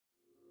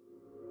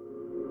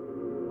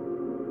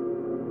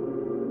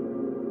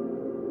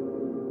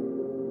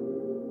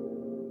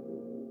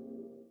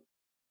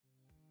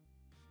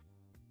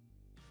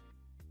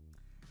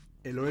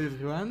Hello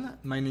everyone,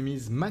 my name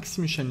is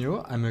Maxime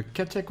Chagnot. I'm a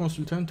CATIA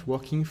consultant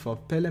working for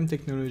PLM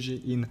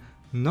Technology in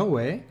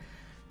Norway.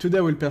 Today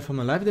I will perform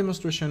a live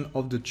demonstration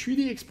of the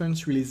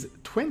 3DExperience release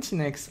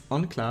 20x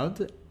on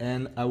cloud,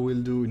 and I will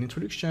do an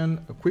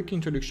introduction, a quick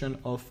introduction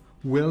of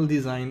Weld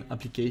design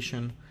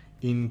application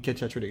in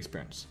CATIA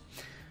 3DExperience.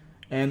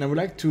 And I would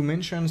like to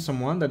mention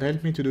someone that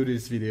helped me to do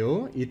this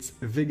video. It's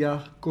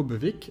Vegar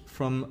Kobbevik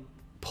from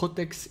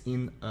Protex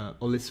in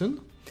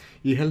Ålesund.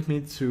 He helped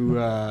me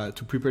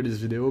to prepare this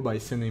video by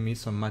sending me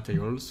some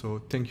materials,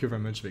 so thank you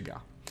very much,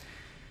 Vegar.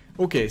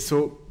 Okay,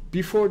 so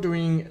before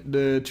doing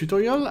the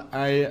tutorial,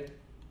 I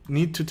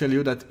need to tell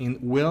you that in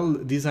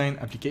Weld design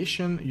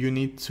application, you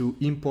need to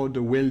import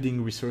the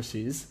welding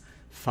resources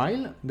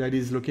file that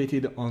is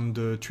located on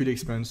the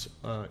 3DExperience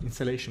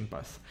installation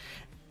path.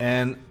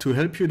 And to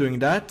help you doing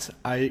that,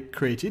 I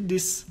created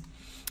this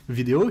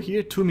video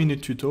here,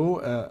 2-minute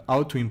tutorial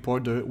how to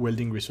import the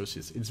welding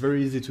resources. It's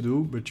very easy to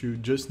do, but you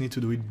just need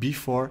to do it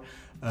before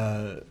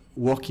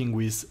working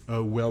with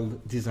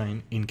Weld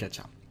design in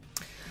CATIA.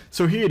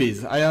 So here it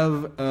is. I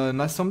have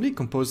an assembly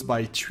composed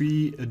by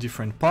 3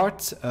 different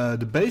parts.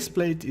 The base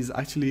plate is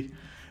actually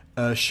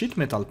a sheet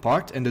metal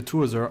part, and the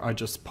 2 others are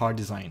just part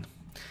design.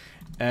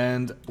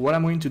 And what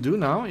I'm going to do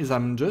now is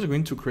I'm just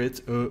going to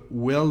create a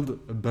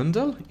weld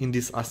bundle in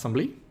this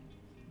assembly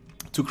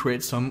to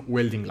create some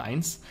welding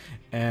lines,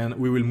 and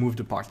we will move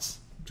the parts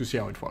to see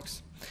how it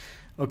works.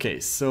 Okay,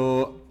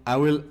 so I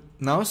will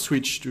now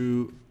switch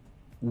to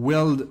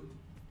Weld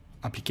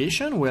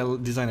application,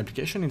 Weld design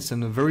application. It's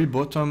in the very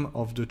bottom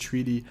of the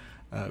 3D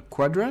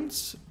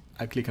quadrants.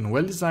 I click on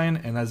Weld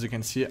design, and as you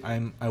can see,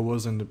 I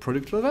was on the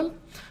product level,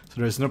 so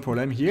there's no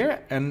problem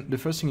here. And the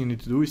first thing you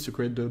need to do is to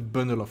create the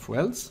bundle of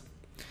welds.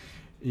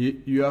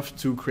 You have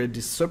to create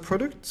this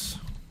subproduct,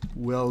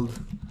 Weld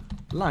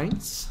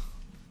Lines.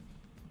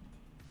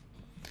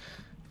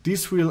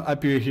 This will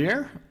appear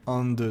here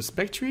on the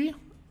spec tree,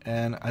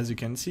 and as you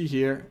can see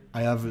here,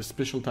 I have a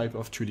special type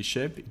of 3D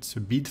shape. It's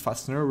a bead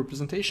fastener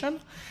representation,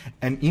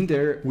 and in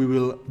there we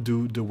will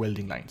do the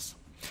welding lines.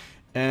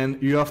 And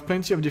you have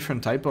plenty of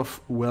different type of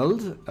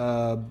weld,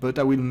 but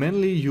I will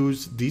mainly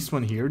use this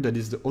one here, that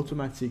is the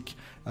automatic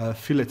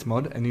fillet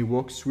mode, and it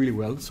works really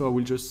well, so I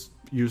will just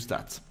use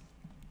that.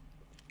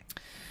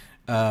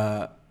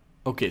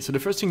 Okay, so the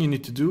first thing you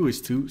need to do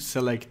is to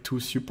select 2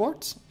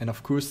 supports, and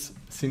of course,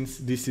 since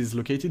this is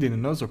located in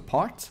another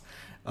part,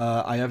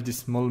 I have this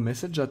small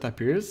message that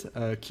appears,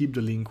 keep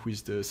the link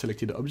with the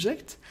selected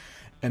object,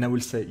 and I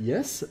will say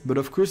yes. But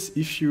of course,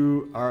 if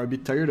you are a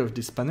bit tired of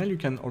this panel, you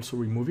can also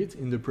remove it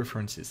in the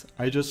preferences.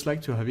 I just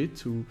like to have it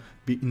to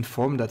be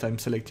informed that I'm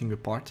selecting a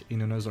part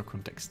in another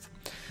context.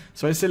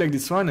 So I select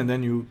this one, and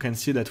then you can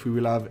see that we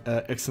will have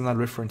external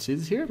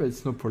references here, but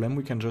it's no problem,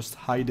 we can just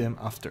hide them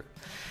after.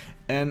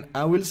 And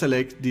I will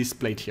select this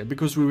plate here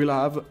because we will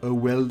have a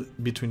weld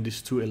between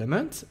these 2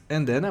 elements.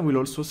 And then I will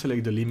also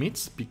select the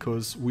limits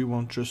because we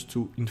want just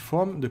to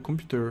inform the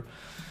computer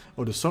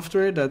or the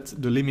software that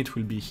the limit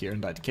will be here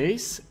in that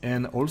case.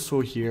 And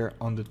also here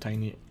on the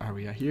tiny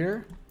area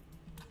here.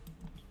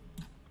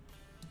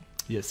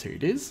 Yes, here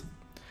it is.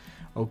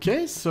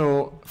 Okay,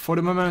 so for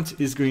the moment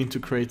it's going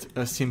to create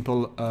a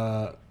simple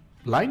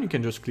line. You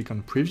can just click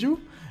on preview,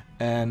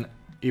 and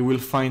it will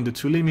find the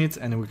 2 limits,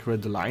 and it will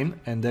create the line.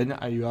 And then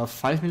you have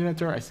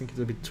 5mm. I think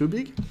it's a bit too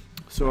big,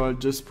 so I'll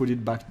just put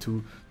it back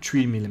to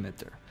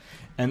 3mm.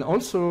 And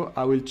also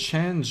I will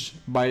change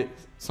by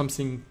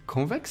something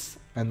convex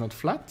and not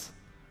flat,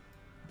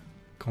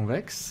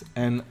 convex,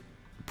 and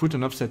put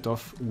an offset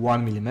of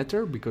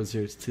 1mm because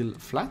here it's still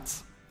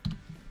flat.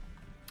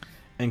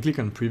 And click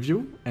on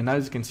preview, and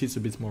as you can see, it's a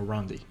bit more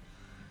roundy.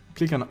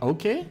 Click on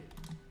OK,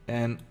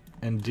 and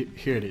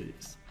here it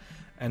is.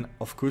 And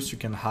of course, you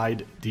can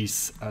hide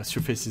these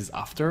surfaces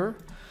after.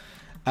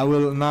 I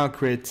will now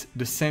create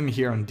the same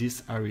here on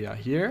this area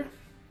here.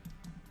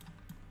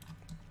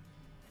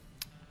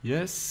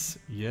 Yes,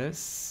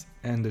 yes,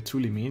 and the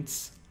 2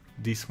 limits,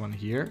 this one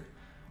here,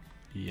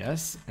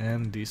 yes,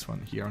 and this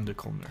one here on the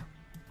corner.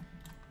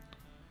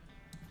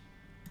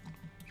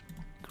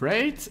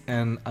 Great,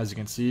 and as you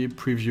can see,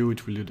 preview,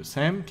 it will do the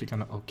same. Click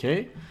on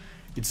OK.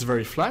 It's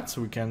very flat,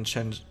 so we can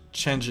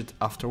change it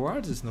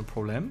afterwards, it's no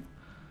problem.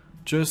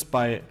 Just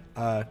by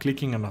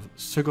clicking on a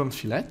second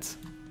fillet,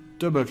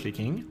 double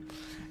clicking,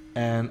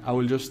 and I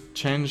will just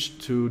change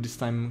to this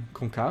time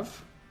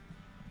concave.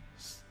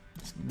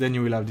 Then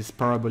you will have this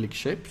parabolic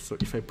shape. So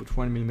if I put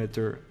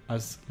 1mm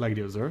as like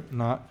the other,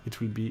 now it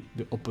will be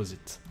the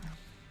opposite.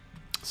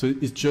 So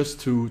it's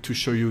just to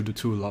show you the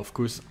tool. Of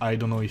course, I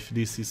don't know if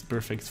this is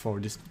perfect for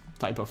this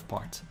type of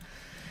part.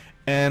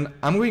 And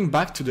I'm going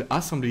back to the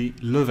assembly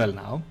level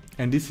now,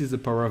 and this is the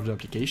power of the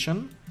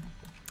application.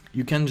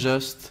 You can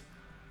just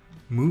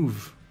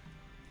move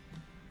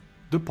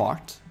the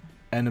part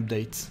and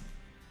update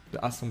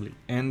the assembly,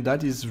 and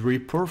that is very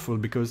powerful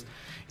because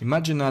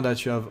imagine now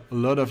that you have a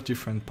lot of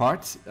different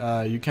parts.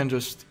 You can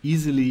just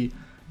easily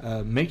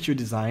make your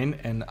design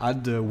and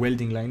add the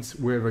welding lines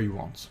wherever you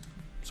want,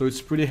 so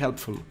it's pretty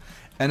helpful.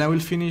 And I will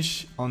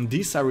finish on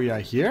this area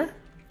here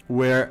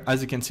where,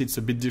 as you can see, it's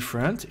a bit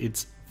different.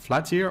 It's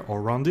flat here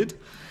or rounded.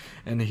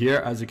 And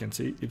here, as you can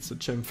see, it's a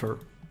chamfer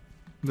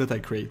that I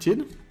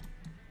created.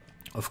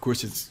 Of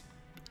course, it's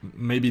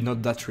maybe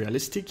not that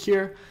realistic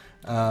here,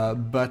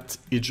 but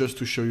it's just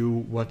to show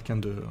you what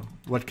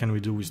can we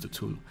do with the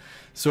tool.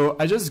 So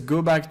I just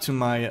go back to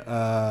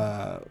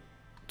my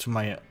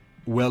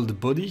weld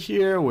body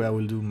here, where I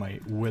will do my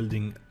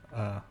welding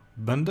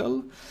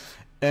bundle,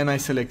 and I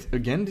select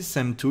again the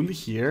same tool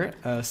here,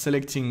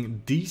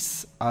 selecting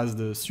this as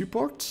the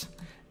support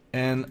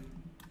and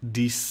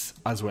this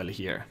as well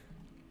here.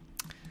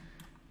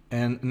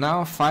 And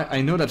now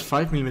I know that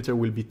 5mm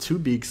will be too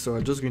big, so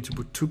I'm just going to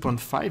put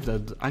 2.5.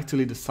 That's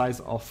actually the size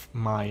of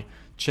my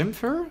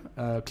chamfer.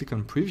 Click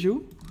on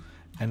preview,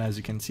 and as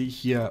you can see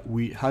here,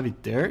 we have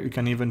it there. You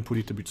can even put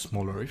it a bit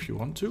smaller if you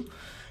want to.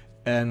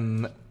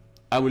 And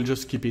I will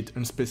just keep it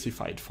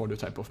unspecified for the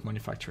type of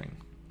manufacturing.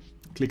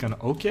 Click on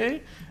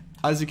OK.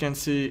 As you can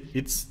see,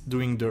 it's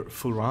doing the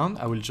full round.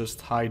 I will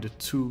just hide the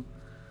two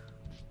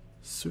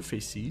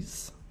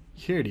surfaces.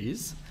 Here it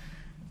is.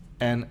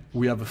 And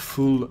we have a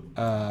full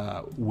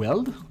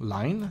weld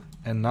line.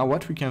 And now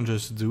what we can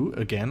just do,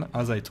 again,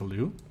 as I told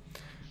you,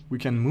 we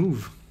can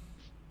move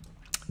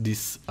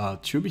this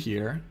tube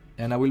here,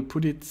 and I will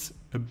put it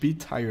a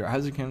bit higher.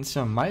 As you can see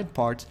on my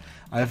part,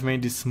 I have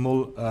made this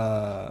small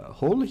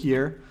hole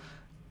here,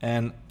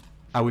 and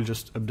I will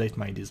just update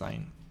my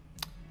design.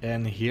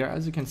 And here,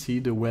 as you can see,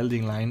 the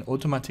welding line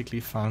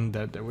automatically found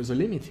that there was a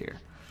limit here.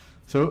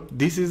 So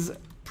this is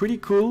pretty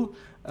cool.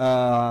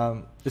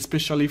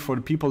 Especially for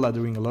the people that are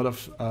doing a lot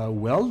of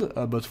weld,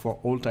 but for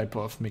all type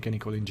of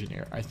mechanical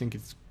engineer. I think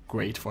it's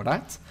great for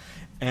that.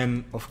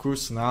 And of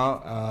course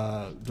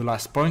now the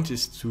last point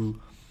is to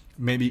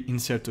maybe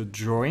insert a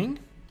drawing.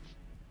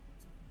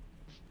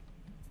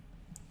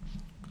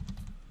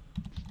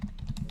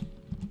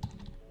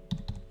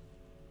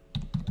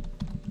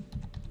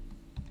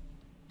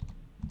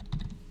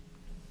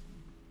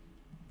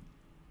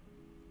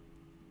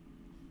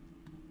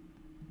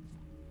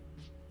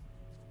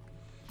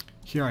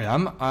 Here I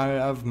am. I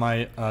have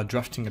my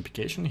drafting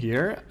application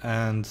here,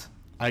 and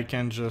I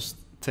can just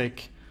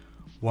take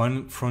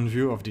one front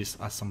view of this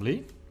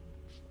assembly.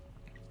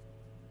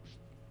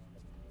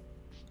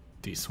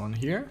 This one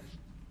here.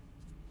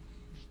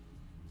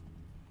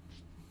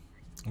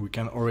 We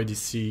can already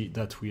see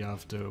that we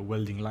have the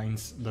welding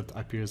lines that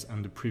appears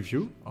in the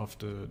preview of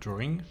the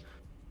drawing.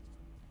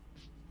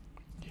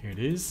 Here it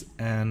is,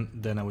 and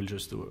then I will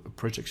just do a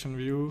projection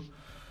view,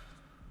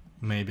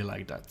 maybe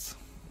like that.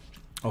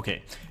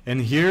 Okay,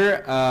 and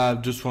here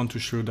just want to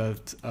show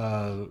that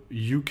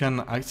you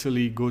can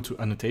actually go to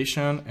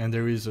annotation, and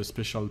there is a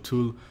special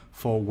tool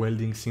for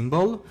welding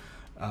symbol.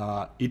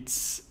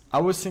 I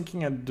was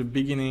thinking at the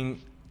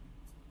beginning,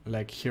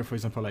 like here for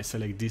example, I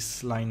select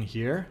this line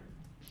here,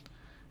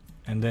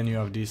 and then you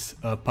have this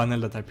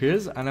panel that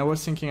appears, and I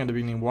was thinking at the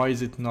beginning, why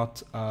is it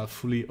not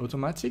fully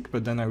automatic?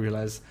 But then I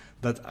realized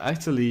that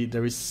actually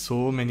there is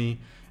so many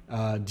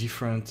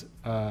different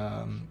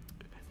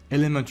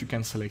element you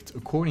can select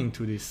according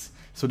to this.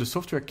 So the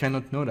software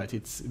cannot know that.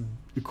 It's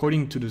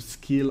according to the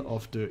skill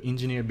of the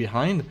engineer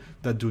behind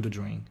that do the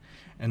drawing.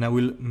 And I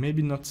will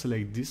maybe not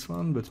select this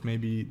one, but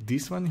maybe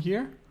this one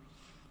here.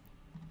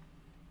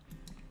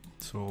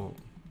 So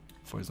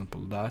for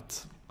example,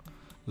 that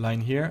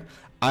line here.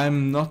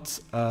 I'm not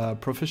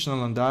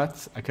professional on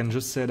that. I can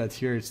just say that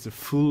here it's the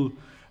full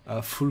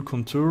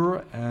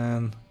contour,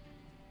 and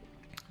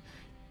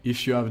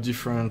if you have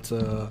different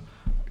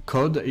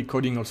code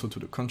according also to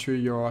the country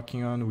you're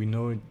working on. We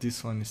know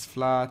this one is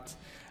flat.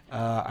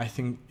 I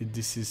think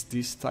this is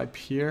this type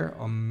here,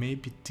 or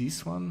maybe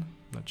this one,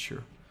 not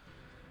sure.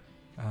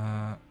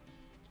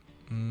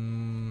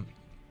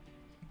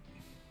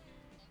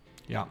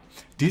 Yeah,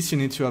 this you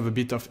need to have a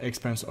bit of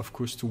experience, of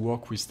course, to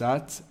work with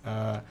that.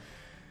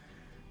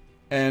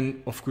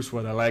 And of course,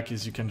 what I like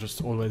is you can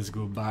just always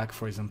go back.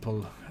 For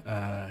example,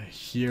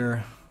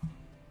 here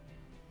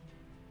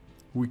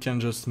we can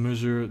just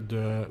measure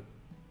the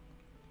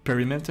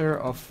perimeter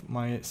of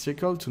my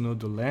circle to know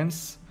the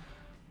length.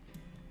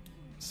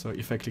 So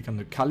if I click on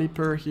the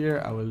caliper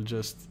here, I will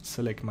just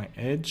select my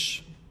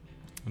edge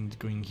and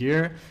going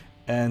here,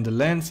 and the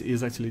length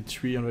is actually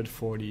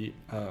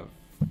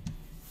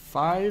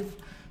 345,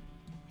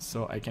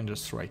 so I can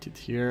just write it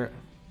here.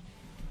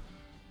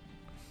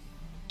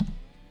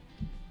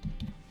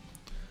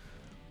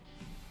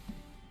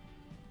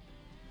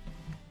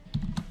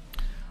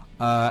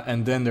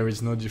 And then there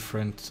is no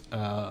different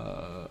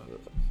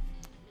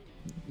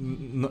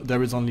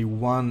there is only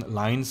one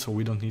line, so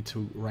we don't need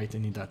to write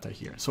any data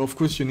here. So of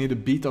course you need a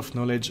bit of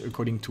knowledge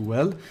according to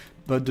Weld,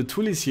 but the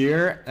tool is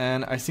here,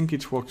 and I think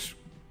it works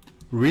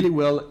really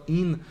well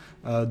in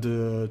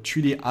the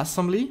 3D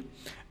assembly,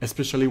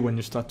 especially when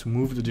you start to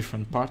move the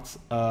different parts,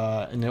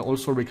 and I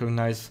also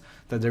recognize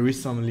that there is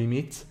some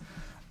limit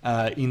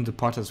in the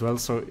part as well,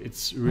 so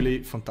it's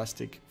really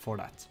fantastic for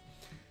that.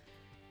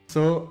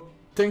 So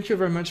thank you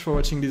very much for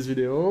watching this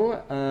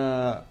video.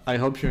 I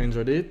hope you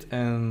enjoyed it,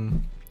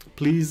 and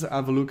please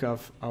have a look at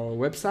our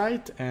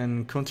website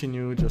and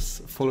continue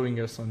just following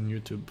us on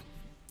YouTube.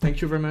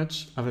 Thank you very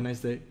much. Have a nice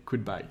day.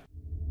 Goodbye.